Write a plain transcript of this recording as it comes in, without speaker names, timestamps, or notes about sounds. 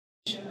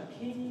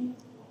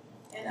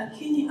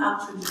Akinyi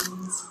actually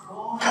means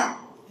born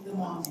in the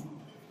morning,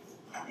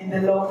 in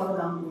the local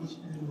language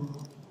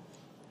Luo.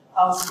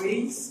 I was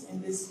raised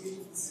in this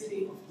beautiful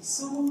city of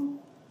Kisumu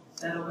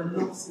that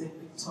overlooks Lake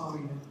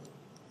Victoria.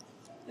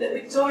 Lake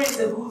Victoria is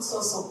a good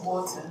source of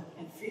water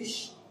and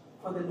fish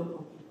for the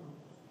local people.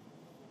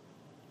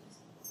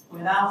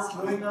 When I was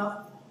growing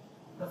up,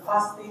 the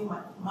first thing my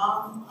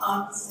mom,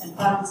 aunts, and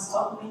parents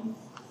taught me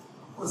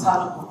was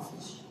how to cook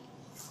fish.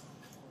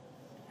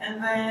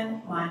 And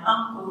then my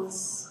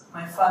uncles,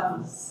 my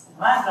fathers, and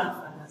my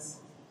grandfathers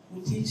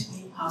would teach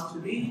me how to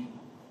read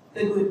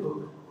the good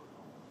book.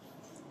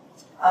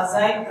 As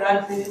I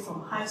graduated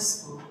from high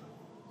school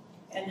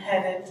and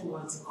headed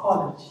towards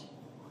college,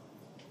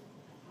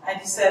 I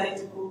decided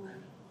to cook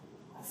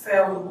a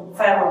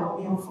farewell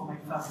meal for my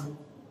family.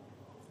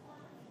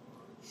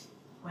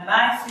 When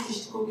I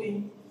finished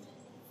cooking,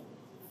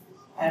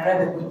 I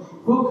read a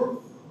good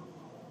book,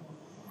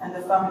 and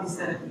the family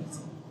started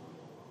eating.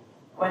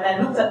 When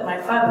I looked at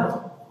my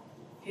father,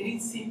 he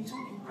didn't seem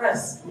too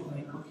impressed with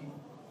my cooking.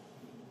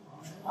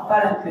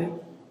 Apparently,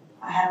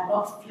 I had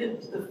not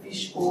flipped the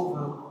fish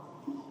over,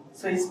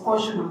 so his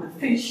portion of the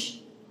fish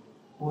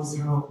was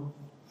raw.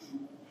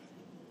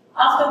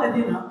 After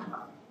the dinner,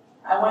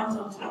 I went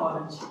on to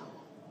college,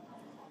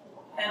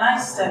 and I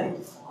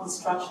studied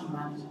construction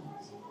management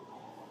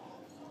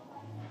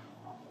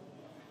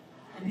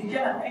and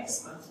became an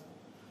expert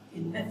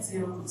in net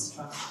zero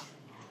construction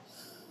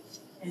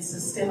and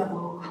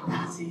sustainable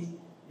community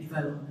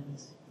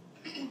development.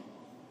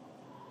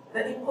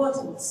 The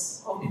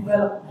importance of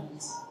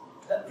development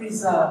that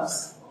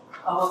preserves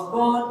our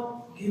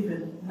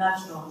God-given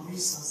natural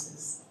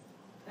resources,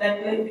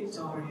 like Lake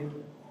Victoria,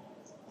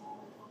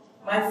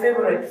 my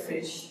favorite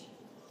fish,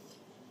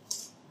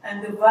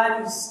 and the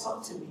values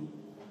taught to me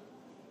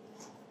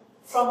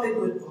from the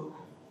good book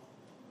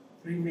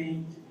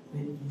remained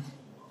with me.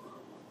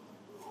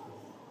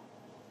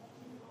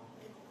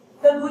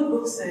 The good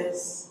book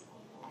says,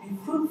 be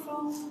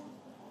fruitful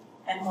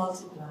and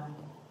multiply.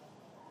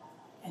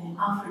 And in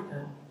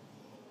Africa,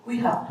 we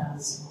have done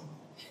so.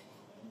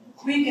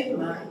 We get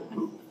married,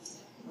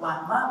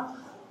 one man,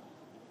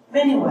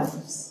 many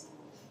wives,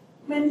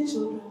 many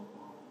children,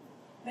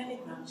 many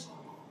grandchildren.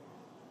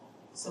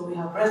 So we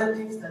have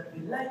relatives that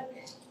we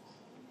like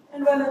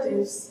and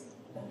relatives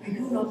that we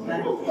do not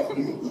like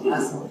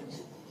as much.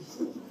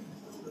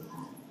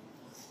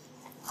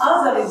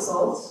 As a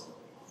result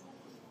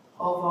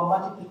of our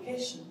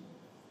multiplication,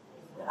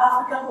 the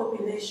African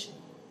population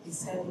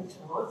is heading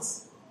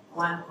towards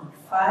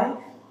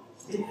 1.5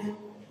 billion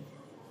people.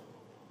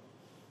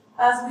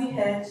 As we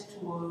head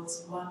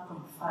towards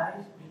 1.5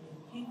 billion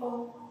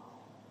people,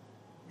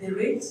 the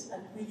rate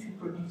at which we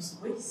produce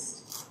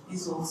waste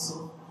is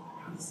also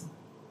increasing.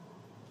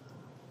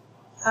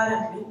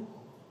 Currently,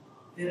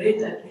 the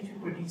rate at which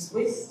we produce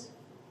waste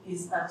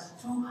is at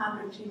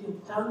 200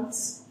 trillion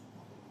tons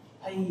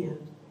a year.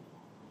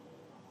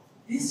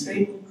 This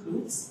rate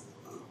includes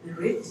the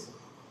rate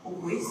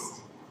of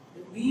waste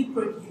that we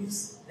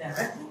produce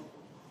directly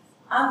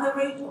and the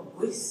rate of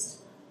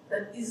waste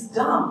that is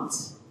dumped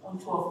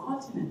onto our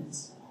continent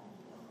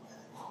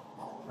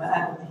by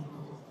other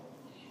people.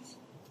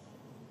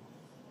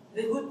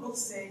 The good book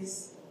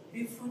says,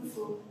 be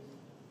fruitful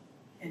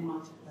and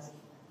multiply.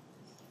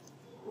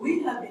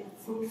 We have been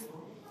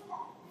fruitful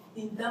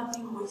in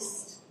dumping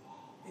waste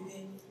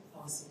within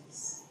our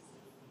cities.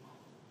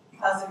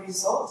 As a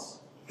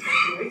result of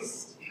the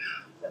waste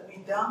that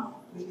we dump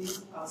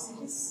within our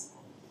cities,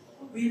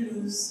 we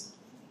lose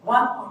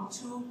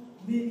 1.2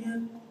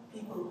 million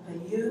people per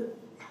year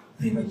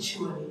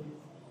prematurely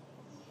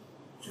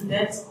to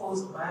deaths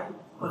caused by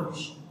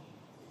pollution.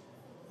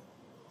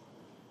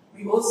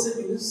 We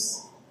also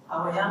lose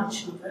our young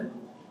children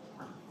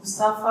who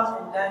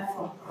suffer and die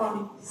from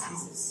chronic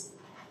diseases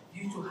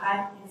due to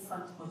high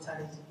infant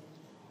mortality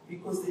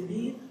because they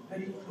live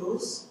very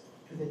close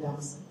to the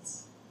dump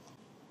sites.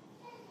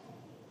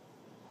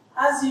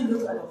 As you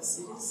look at our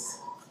cities,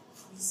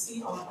 we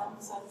see our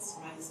dump sites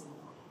rising.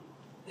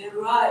 They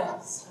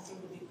rise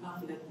until they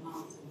become like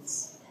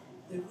mountains.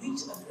 They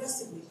reach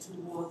aggressively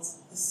towards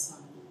the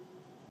sun.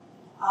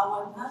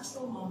 Our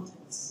natural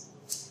mountains,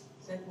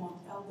 like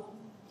Mount Elgon,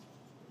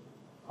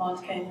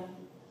 Mount Kenya,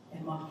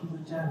 and Mount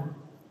Kilimanjaro,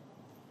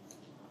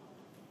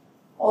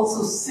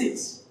 also sit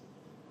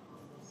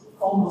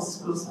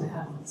almost close to the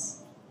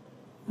heavens.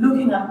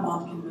 Looking at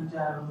Mount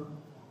Kilimanjaro,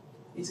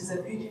 it is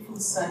a beautiful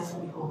sight to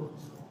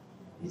behold.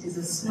 It is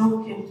a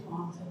snow-capped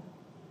mountain,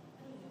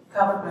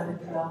 covered by the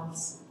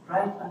clouds,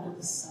 right under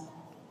the sun.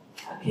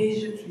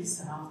 Acacia trees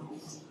surrounding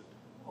it.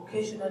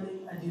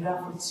 Occasionally, a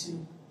giraffe or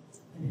two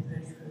in the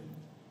periphery.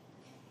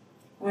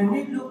 When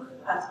we look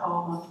at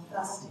our Mount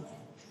Plastic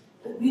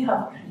that we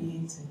have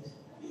created,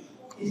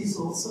 it is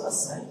also a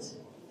sight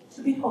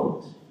to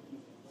behold.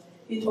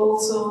 It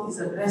also is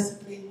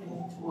aggressively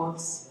heading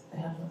towards the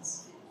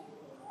heavens.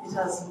 It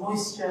has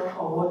moisture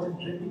or water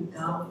dripping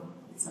down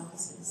its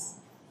surfaces.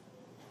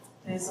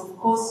 There is, of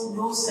course,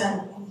 no sign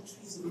of any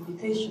trees or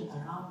vegetation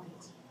around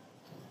it.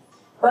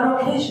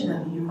 But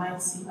occasionally you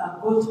might see a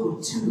goat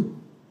or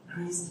two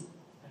grazing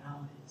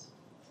around it.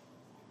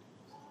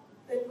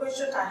 The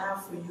question I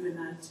have for you and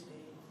I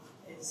today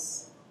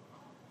is,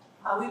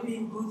 are we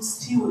being good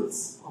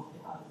stewards of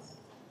the earth?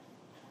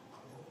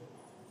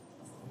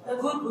 The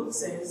good book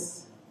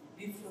says,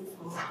 be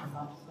fruitful and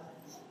multiply.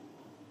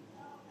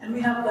 And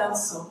we have done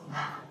so.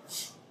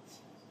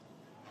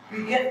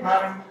 We get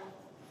married,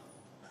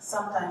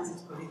 sometimes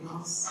it's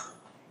polygamous.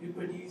 We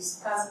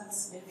produce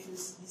cousins,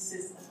 nephews,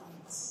 nieces, and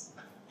aunts.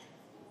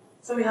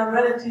 So we have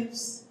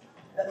relatives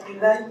that we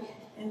like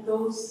and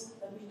those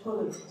that we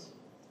tolerate.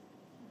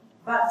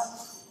 But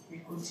we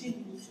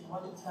continue to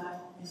multiply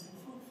and be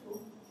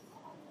fruitful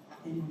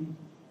anyway.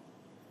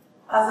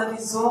 As a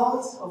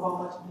result of our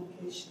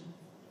multiplication,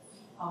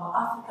 our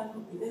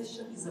African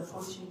population is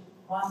approaching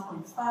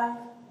 1.5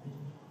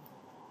 billion.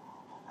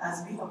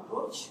 As we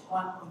approach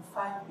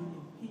 1.5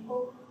 billion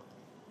people,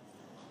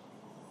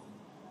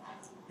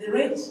 the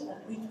rate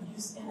at which we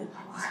use energy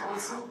is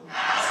also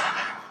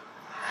increasing.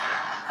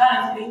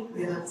 Currently,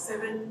 we are at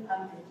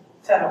 700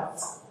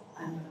 terawatts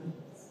annually.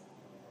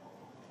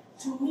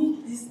 To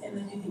meet these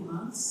energy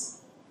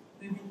demands,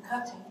 we've been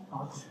cutting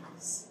our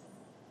trees.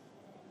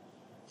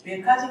 We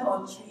are cutting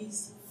our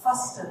trees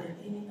faster than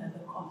any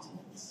other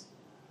continent.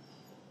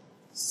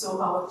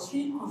 So our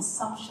tree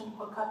consumption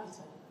per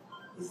capita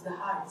is the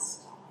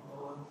highest in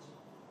the world.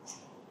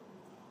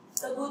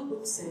 The good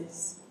book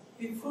says,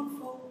 be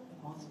fruitful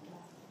and multiply.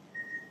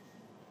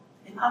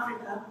 In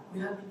Africa, we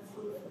have been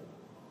fruitful.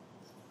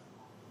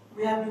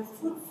 We have been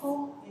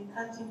fruitful in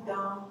cutting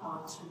down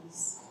our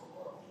trees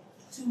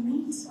to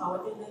meet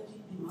our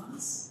energy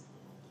demands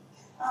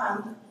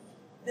and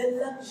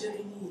the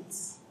luxury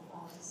needs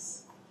of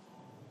others.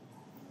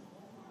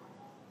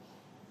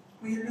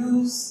 We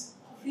lose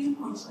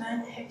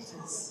 3.9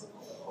 hectares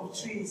of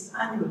trees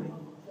annually,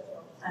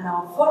 and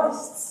our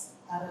forests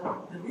are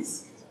at the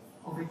risk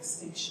of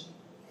extinction.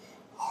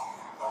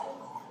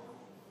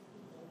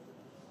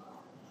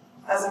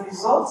 As a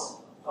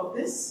result of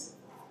this,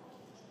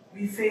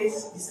 we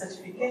face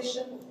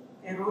desertification,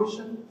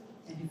 erosion,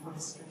 and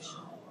deforestation.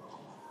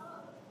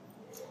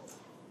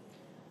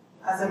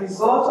 As a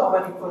result of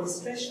our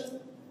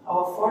deforestation,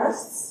 our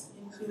forests,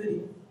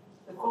 including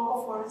the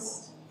Congo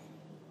forest,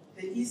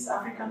 the East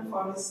African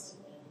forest,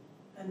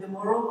 and the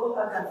Morocco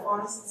urban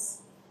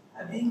forests,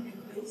 are being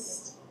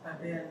replaced by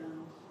bare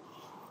land.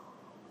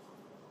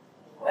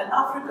 When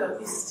Africa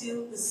is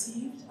still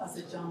perceived as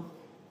a jungle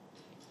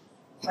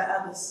by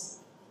others,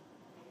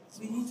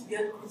 we need to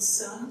get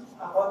concerned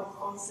about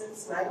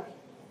concepts like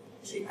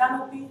tree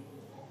canopy,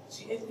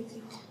 tree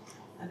equity,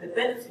 and the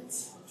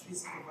benefits that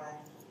trees provide,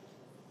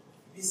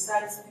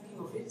 besides thinking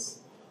of it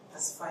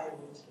as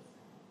firewood.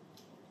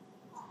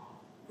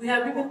 We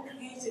have even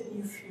created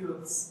new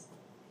fuels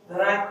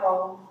that I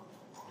call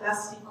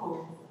plastic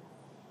coal.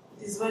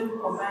 It is when we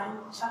combine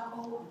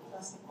charcoal with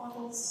plastic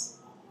bottles,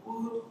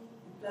 wood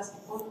with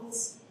plastic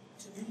bottles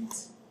to meet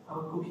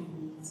our cooking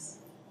needs.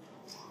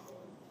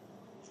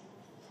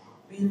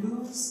 We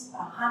lose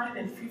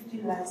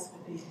 150 lives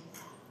per day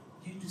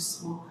due to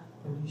smoke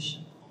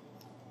pollution.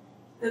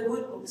 The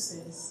good book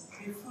says,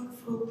 be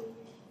fruitful,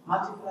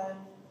 multiply,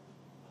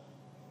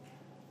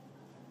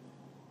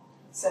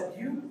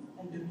 subdue,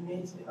 and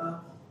dominate the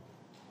earth.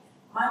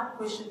 My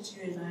question to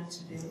you and I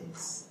today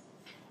is,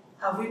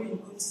 have we been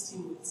good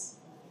stewards?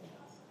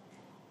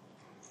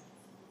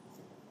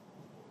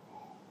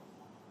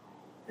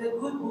 The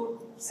good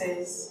book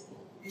says,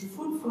 be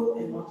fruitful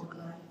and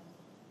multiply,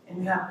 and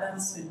we have done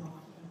so in Africa.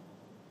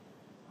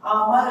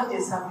 Our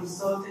marriages have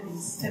resulted in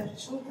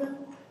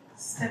step-children,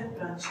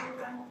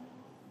 step-grandchildren,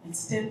 and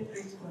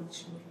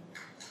step-great-grandchildren.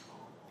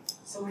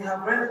 So we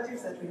have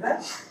relatives that we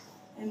like,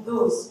 and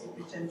those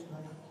we pretend to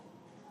like.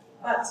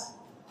 But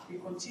we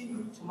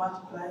continue to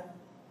multiply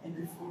and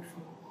be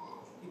fruitful,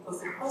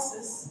 because the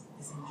process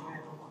is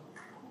enjoyable.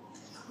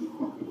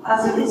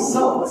 As a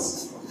result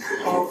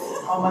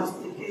of our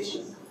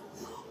multiplication,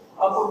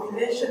 our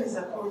population is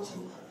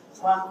approaching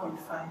 1.5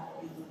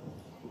 billion.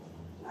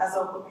 As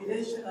our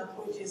population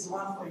approaches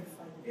 1.5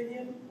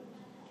 billion,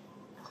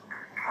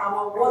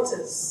 our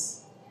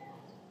waters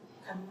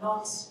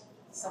cannot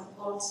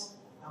support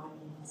our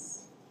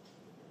needs.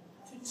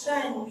 To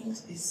try and meet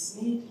this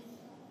need,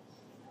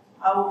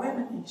 our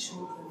women and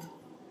children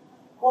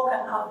walk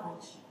an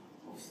average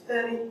of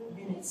 30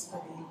 minutes per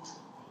day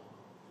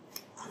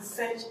to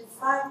fetch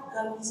 5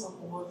 gallons of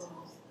water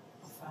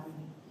per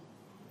family.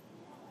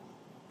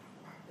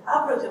 The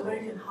average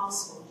American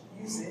household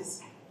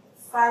uses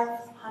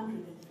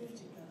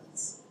 550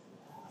 gallons.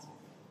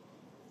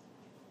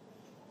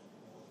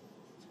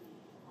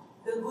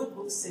 The good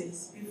book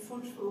says, be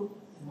fruitful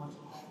and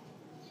multiply.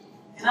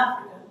 In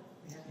Africa,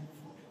 we have been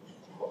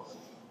fruitful.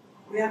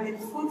 We have been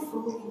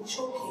fruitful in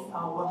choking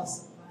our water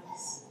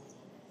supplies,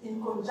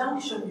 in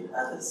conjunction with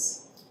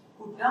others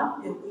who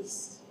dump their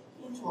waste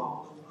into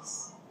our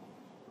waters.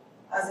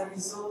 As a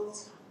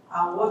result,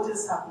 our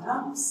waters have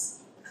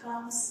lumps,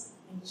 clumps,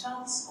 and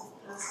chunks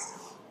of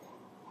plastic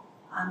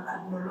and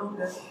are no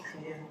longer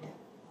clear.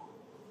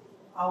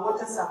 Our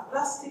waters have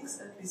plastics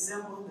that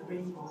resemble the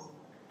rainbow,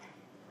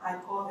 I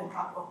call them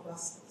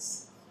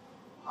aquaplastics.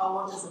 Our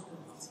waters are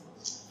polluted.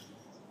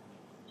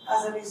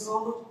 As a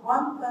result,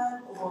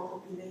 1/3 of our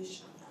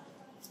population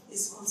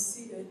is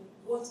considered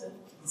water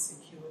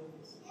insecure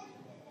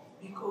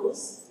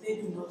because they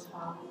do not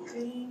have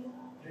clean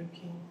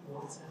drinking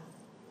water.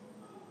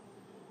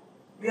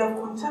 We have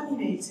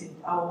contaminated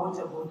our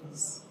water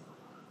bodies,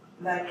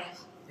 like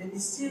the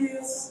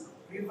mysterious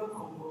River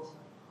Congo,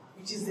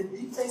 which is the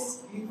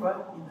deepest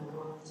river in the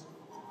world,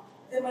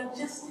 the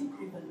majestic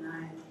River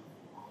Nile,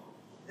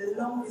 the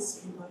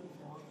longest river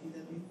in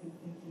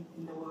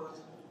the world,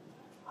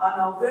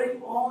 and our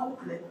very own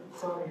Lake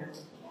Victoria,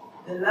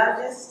 the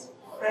largest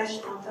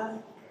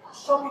freshwater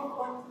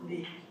tropical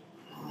lake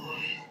in the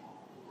world.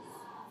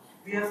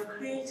 We have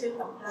created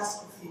a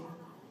plastosphere,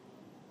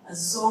 a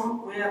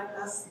zone where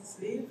plastics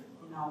live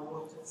in our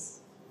waters.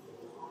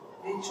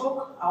 They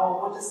choke our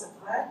water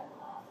supply,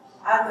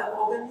 other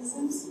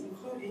organisms,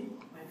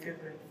 including my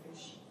favorite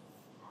fish.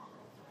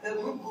 The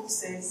good book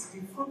says,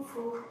 be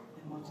fruitful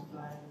and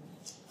multiply.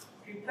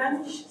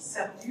 Replenish,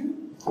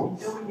 subdue, and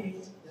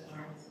dominate the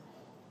earth.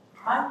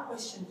 My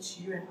question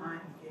to you and I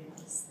again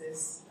is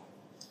this: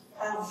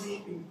 have we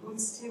been good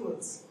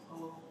stewards of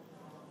the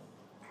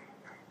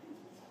earth?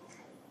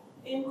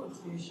 In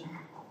conclusion,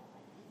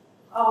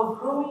 our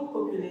growing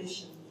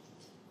population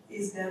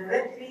is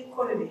directly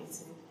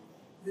correlated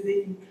with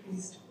the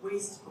increased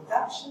waste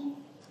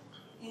production,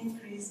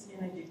 increased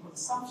energy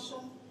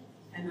consumption,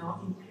 and our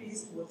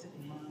increased water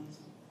demand.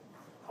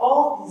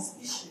 All these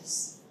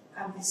issues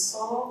can be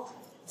solved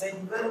by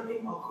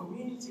developing our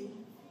community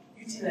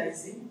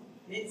utilizing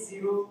net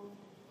zero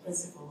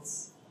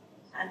principles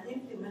and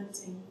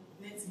implementing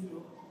net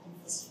zero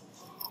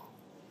infrastructure.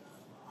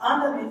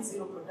 Under net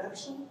zero,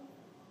 production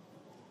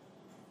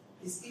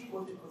is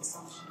equal to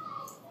consumption,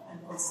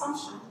 and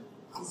consumption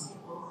is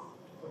equal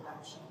to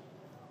production.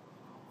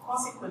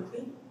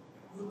 Consequently,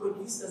 we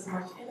produce as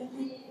much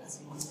energy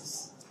as we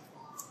use.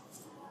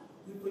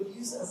 We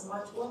produce as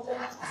much water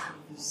as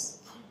we use.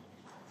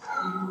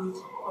 We would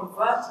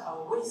convert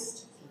our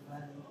waste to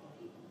value.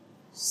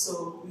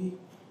 So we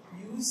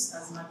use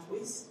as much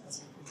waste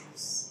as we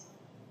produce.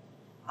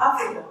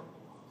 Africa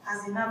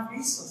has enough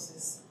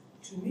resources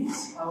to meet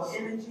our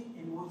energy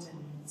and water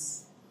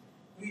needs.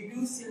 We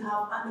do still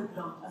have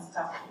underground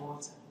untapped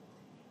water.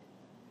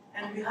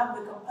 And we have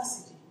the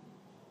capacity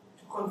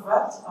to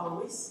convert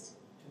our waste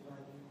to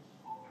value.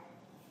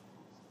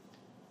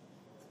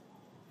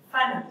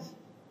 Finally,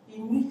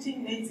 in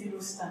meeting net zero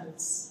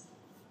standards,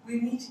 we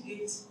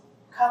mitigate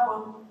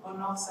carbon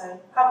dioxide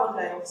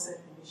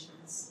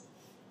emissions,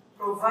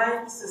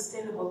 provide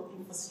sustainable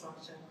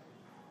infrastructure,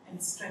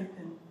 and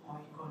strengthen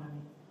our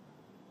economy.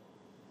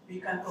 We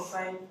can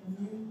provide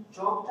new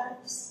job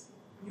types,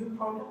 new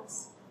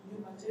products, new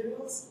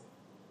materials,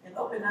 and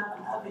open up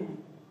an avenue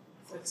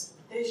for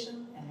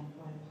exploitation and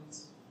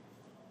employment.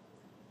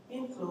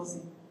 In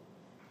closing,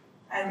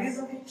 I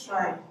recently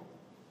tried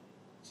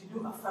to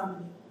do a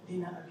family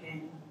dinner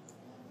again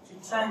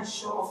to try and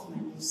show off my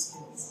new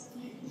skills.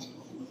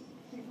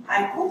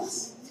 I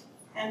cooked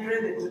and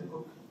read a good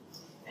book,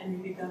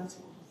 and we began to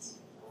eat.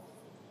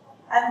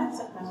 I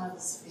looked at my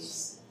mother's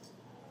face,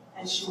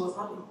 and she was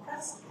not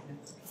impressed with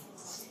it.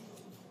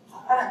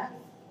 Apparently,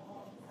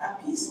 a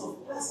piece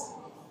of plastic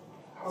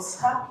was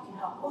stuck in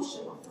her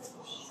portion of the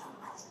fish.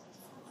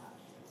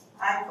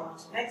 I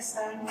thought, next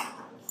time,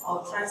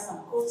 I'll try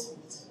some goat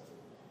meat.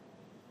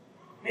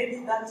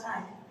 Maybe that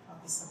time I'll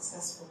be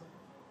successful.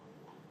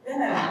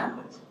 Then I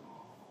remembered,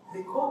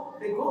 the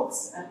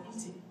goats are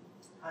eating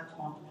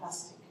on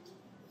plastic.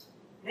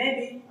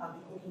 Maybe I'll be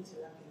cooking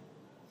tilapia.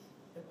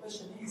 The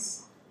question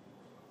is,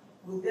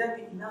 will there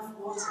be enough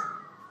water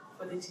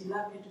for the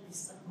tilapia to be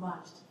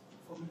submerged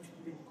for me to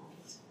even cook?